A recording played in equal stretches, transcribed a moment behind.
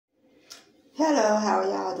Hello, how are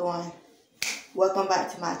y'all doing? Welcome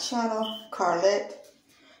back to my channel, Carlette.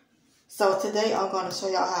 So today I'm going to show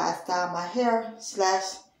y'all how I style my hair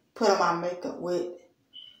 / put on my makeup with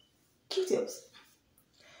Q-tips.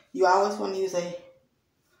 You always want to use a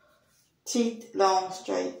teeth long,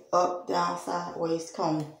 straight, up, down, sideways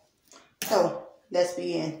comb. So let's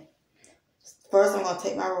begin. First I'm going to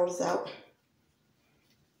take my rollers out.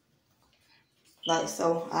 Like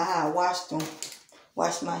so. I had washed them.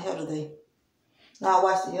 Washed my hair today. Now I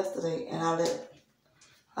washed it yesterday and I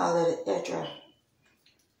let it air dry.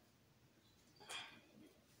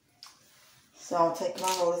 So I'll take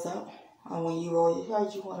my rollers out. And when you roll your hair,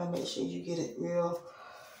 you want to make sure you get it real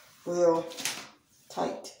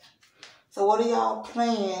tight. So what are y'all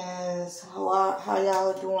plans? How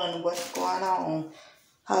y'all doing? What's going on?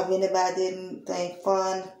 Have anybody did anything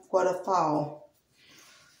fun for the fall?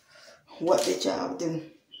 What did y'all do?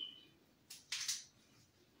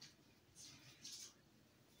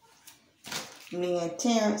 Me and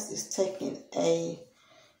Terrence is taking a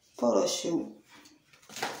photo shoot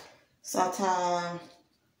sometime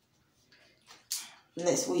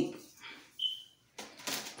next week.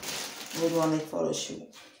 We're doing a photo shoot.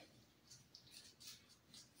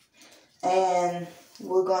 And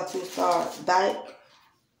we're going to start back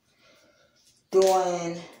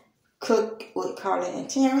doing Cook with Carla and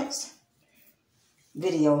Terrence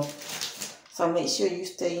video. So make sure you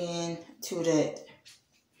stay in to the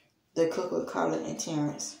Cook with Carla and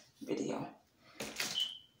Terrence video.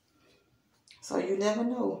 So you never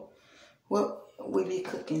know what we be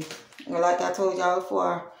cooking. And like I told y'all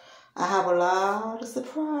before, I have a lot of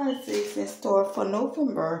surprises in store for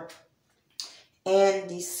November and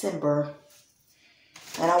December.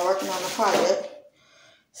 And I'm working on the project.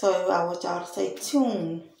 So I want y'all to stay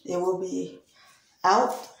tuned. It will be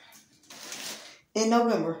out in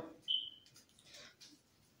November.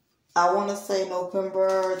 I want to say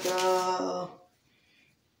November the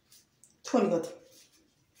 20th.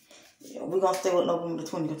 Yeah, we're going to stay with November the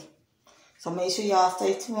 20th. So make sure y'all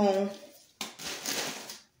stay tuned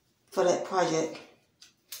for that project.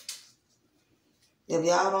 If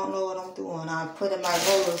y'all don't know what I'm doing, I'm putting my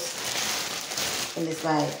rollers in this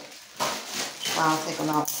bag. I don't take them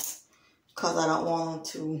out because I don't want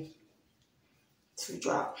them to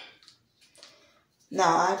drop.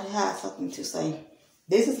 Now, I have something to say.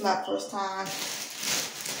 This is my first time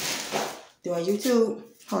doing YouTube.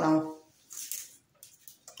 Hold on.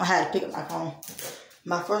 I had to pick up my phone.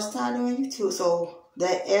 My first time doing YouTube, so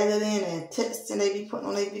that editing and texting they be putting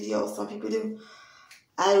on their videos, some people do.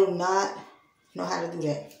 I do not know how to do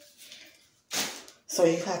that. So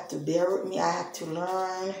you have to bear with me. I have to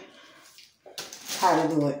learn how to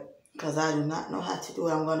do it because I do not know how to do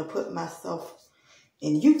it. I'm going to put myself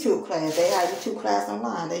in YouTube class. They have YouTube class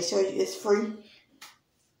online. They show you it's free.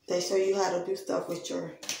 They show you how to do stuff with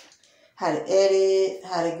how to edit,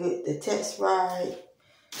 how to get the text right,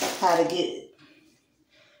 how to get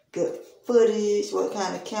good footage, what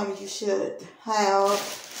kind of camera you should have.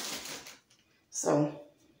 So,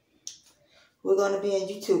 we're going to be in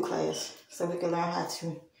YouTube class so we can learn how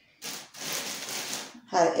to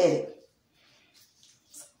edit.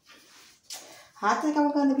 I think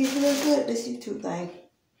I'm going to be really good at this YouTube thing.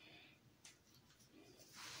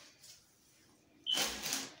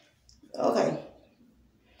 Okay,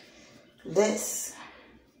 let's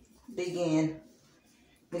begin.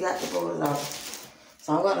 We got the rollers out.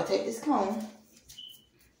 So I'm going to take this comb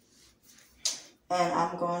and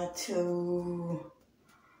I'm going to,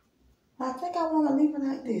 I think I want to leave it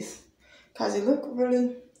like this because it looks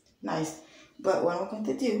really nice. But what I'm going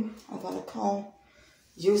to do, I'm going to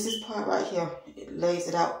use this part right here. It lays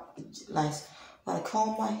it out nice. I'm going to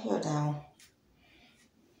comb my hair down.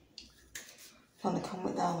 I'm going to comb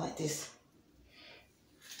it down like this.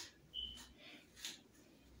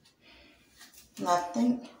 And I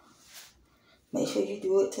think, make sure you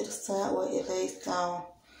do it to the side where it lays down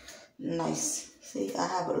nice. See, I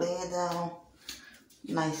have it laying down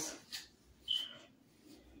nice.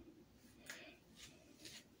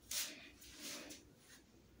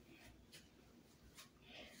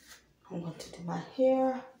 I'm going to do my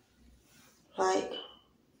hair like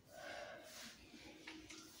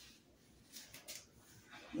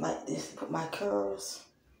this. Put my curls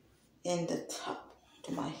in the top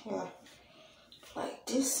of my hair like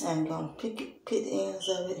this. I'm going to pick the ends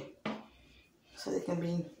of it so they can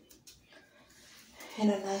be in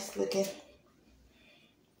a nice looking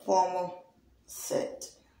formal set.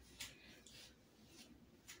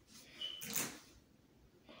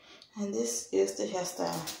 And this is the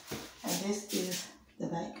hairstyle. And this is the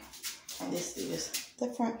back. And this is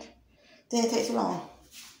the front. Didn't take too long.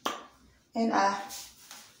 And I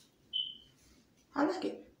I like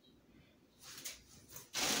it.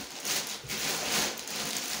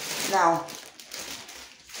 Now,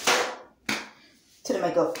 to the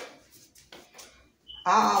makeup.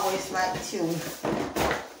 I always like to,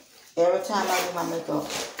 every time I do my makeup,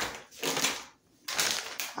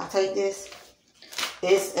 I take this.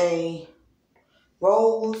 It's a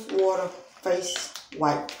rose water face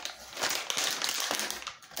wipe.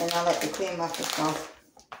 And I like to clean my face off.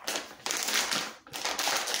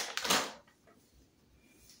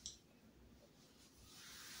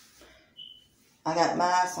 I got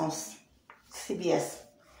mine on CBS.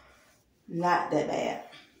 Not that bad.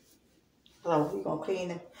 So we're going to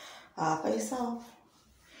clean our face off.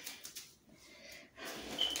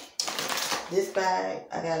 This bag,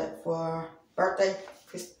 I got it for birthday.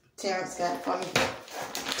 Chris Terrence got it for me.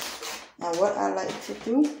 Now what I like to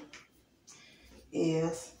do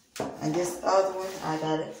is, and this other one, I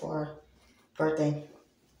got it for birthday.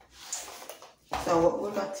 So what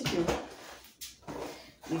we're going to do,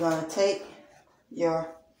 you're going to take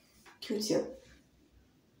your Q-tip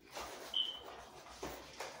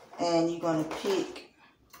and you're going to pick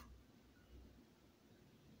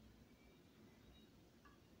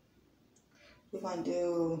we're going to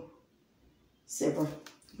do silver.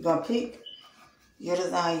 You're going to pick your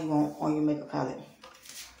design you want on your makeup palette.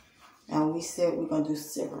 Now we said we're going to do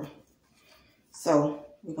silver. So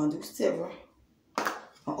we're going to do silver. I'm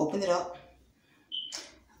going to open it up.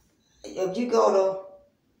 If you go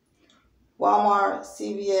to Walmart,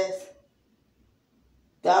 CVS,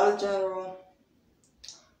 Dollar General,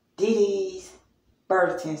 DD's,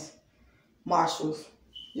 Burlington's, Marshalls,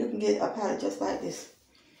 you can get a palette just like this.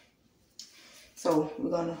 So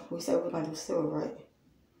we said we're gonna do silver, right?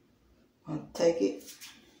 I'm gonna take it,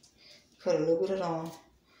 put a little bit of it on,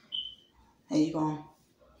 and you're gonna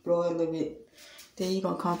blow it a little bit. Then you're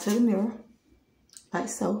gonna come to the mirror, like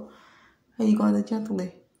so, and you're gonna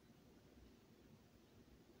gently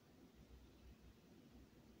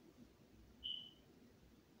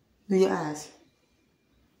do your eyes.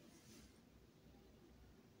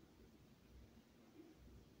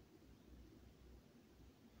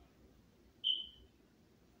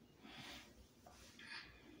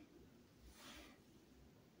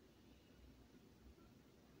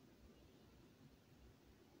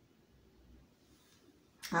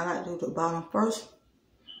 I like to do the bottom first.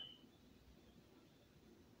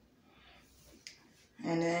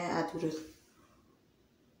 And then I do this.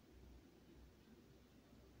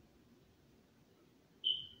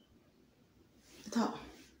 The top.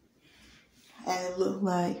 And it looks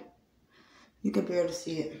like you can barely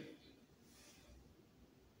see it.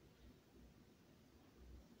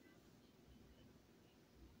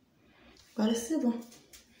 But it's silver.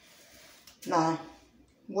 Now,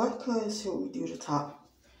 what color should we do the top?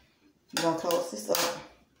 You're going to close this up.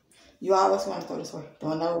 You always want to go this way.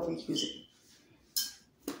 Don't never reuse it.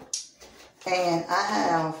 And I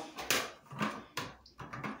have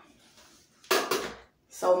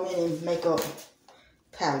so many makeup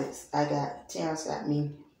palettes I got. Terrence got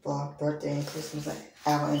me for birthday and Christmas,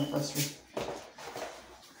 our anniversary.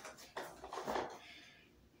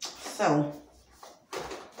 So,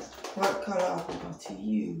 what color are we going to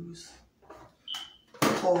use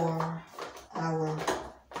for our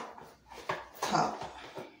top?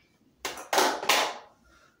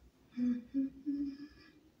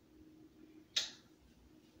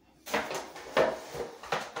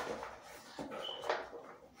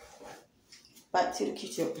 Back to the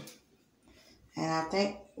Q-tip. And I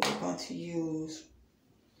think we're going to use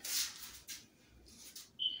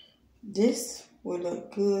this. Will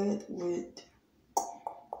look good with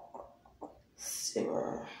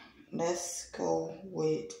silver. Let's go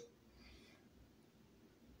with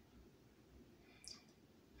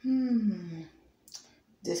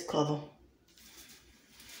this color.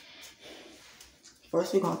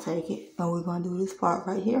 First we're going to take it and we're going to do this part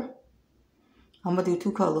right here. I'm going to do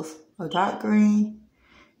two colors, a dark green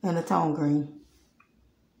and a tone green.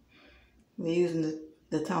 We're using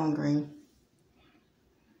the tone green.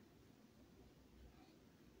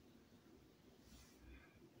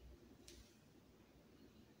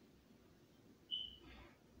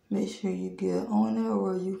 Make sure you get on there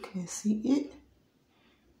where you can see it.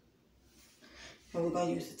 And we're going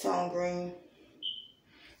to use the tone green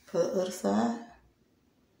for the other side.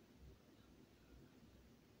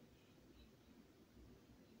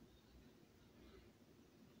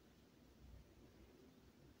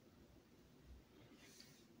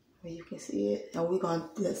 Where you can see it. And we're going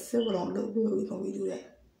to, that silver don't look good. We're going to redo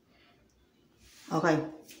that. Okay.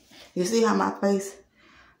 You see how my face,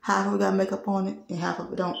 half of it got makeup on it and half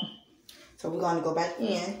of it don't. So we're going to go back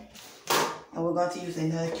in and we're going to use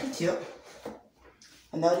another Q-tip.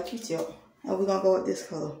 another Q-tip, and we're gonna go with this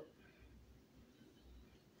color,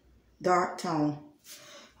 dark tone.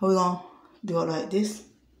 We're gonna do it like this.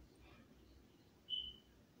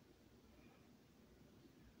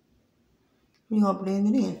 We're gonna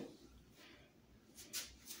blend it in.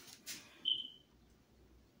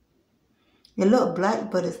 It looks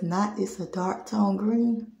black, but it's not. It's a dark tone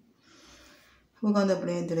green. We're gonna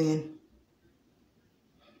blend it in.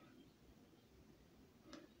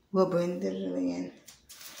 We'll blend it in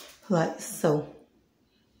like so.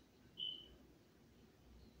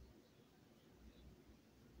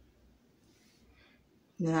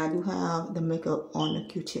 Then I do have the makeup on the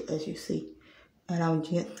Q-tip, as you see. And I'm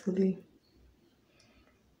gently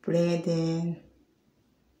blending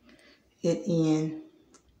it in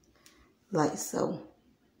like so.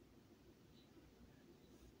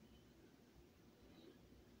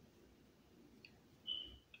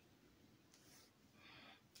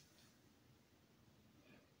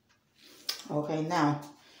 Okay, now,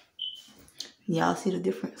 y'all see the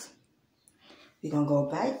difference? We're gonna go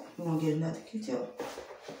back, we're gonna get another Q-tip.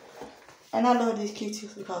 And I love these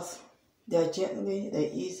Q-tips because they're gently, they're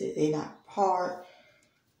easy, they're not hard.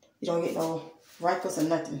 You don't get no wrinkles or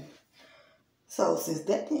nothing. So since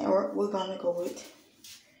that didn't work, we're gonna go with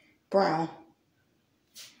brown.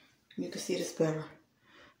 You can see this better.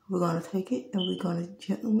 We're gonna take it and we're gonna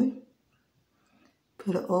gently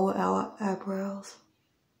put it over our eyebrows.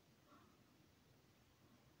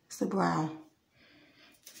 It's the brown.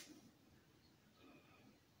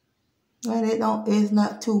 And it's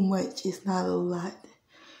not too much, it's not a lot.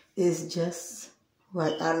 It's just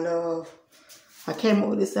right. I came up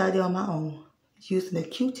with this idea on my own. Using the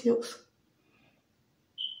Q-tips.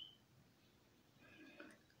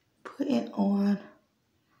 Putting on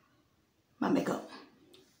my makeup.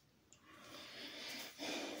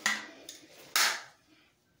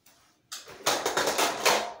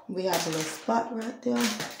 We have a little spot right there.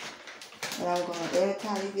 And I'm going to, every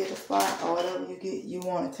time you get a spot or whatever you get, you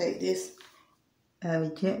want to take this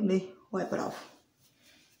and gently wipe it off.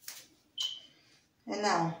 And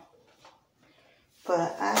now, for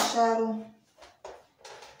the eyeshadow,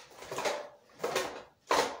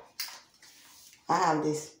 I have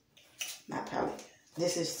this, not palette.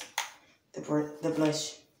 This is the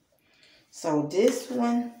blush. So this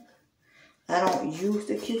one, I don't use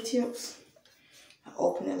the Q-tips. I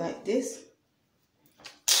open it like this.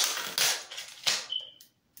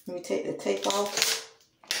 Let me take the tape off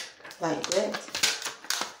like that.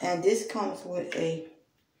 And this comes with a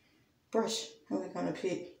brush. And we're going to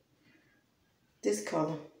pick this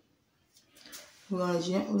color. We're going to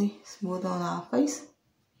gently smooth on our face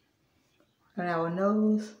and our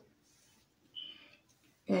nose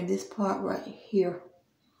and this part right here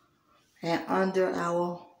and under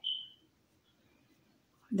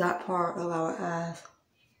that part of our eyes.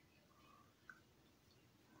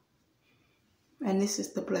 And this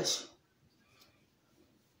is the blush.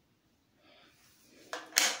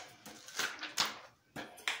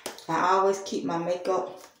 I always keep my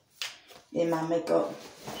makeup in my makeup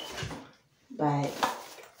bag.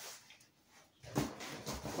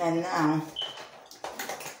 And now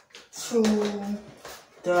to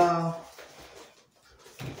the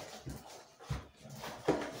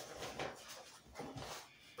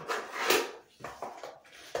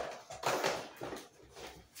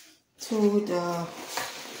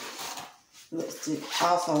lipstick.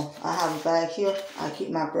 Also, I have a bag here. I keep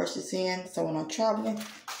my brushes in, so when I'm traveling,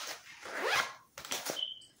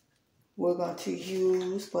 we're going to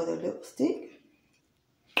use for the lipstick.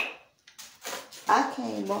 I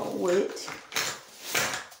came up with,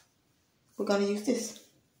 we're going to use this.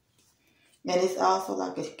 And it's also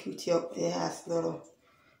like a Q-tip. It has little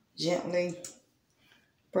gently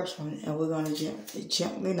brush on it. And we're going to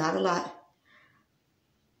gently, not a lot.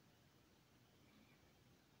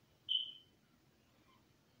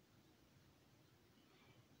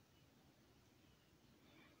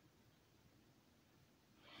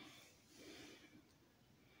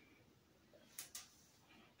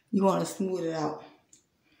 You want to smooth it out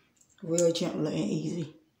real gentle and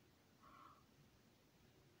easy.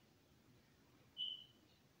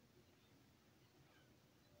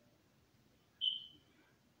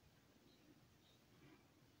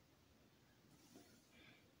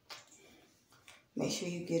 Make sure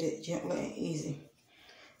you get it gentle and easy.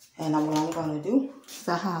 And what I'm going to do, since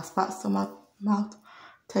I have spots on my mouth,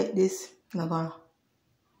 take this and I'm going to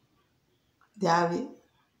dab it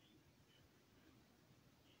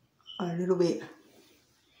a little bit.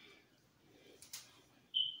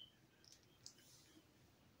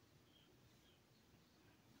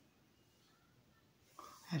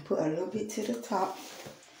 And put a little bit to the top.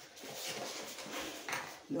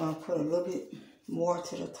 You're going to put a little bit more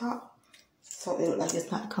to the top so it looks like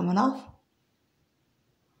it's not coming off.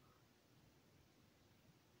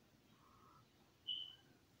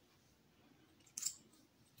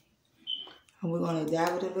 And we're going to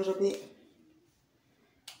dab it a little bit.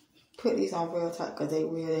 Put these on real tight because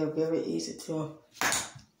they're very easy to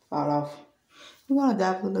fall off. We're going to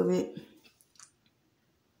dab it a little bit.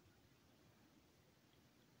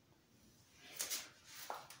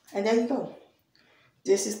 And there you go.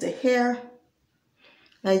 This is the hair.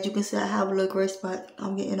 As you can see, I have a little gray spot.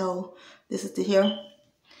 I'm getting old. This is the hair.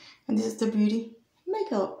 And this is the beauty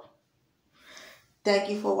makeup. Thank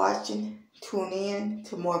you for watching. Tune in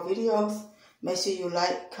to more videos. Make sure you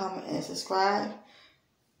like, comment, and subscribe.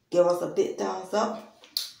 Give us a big thumbs up.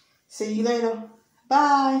 See you later.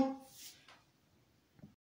 Bye.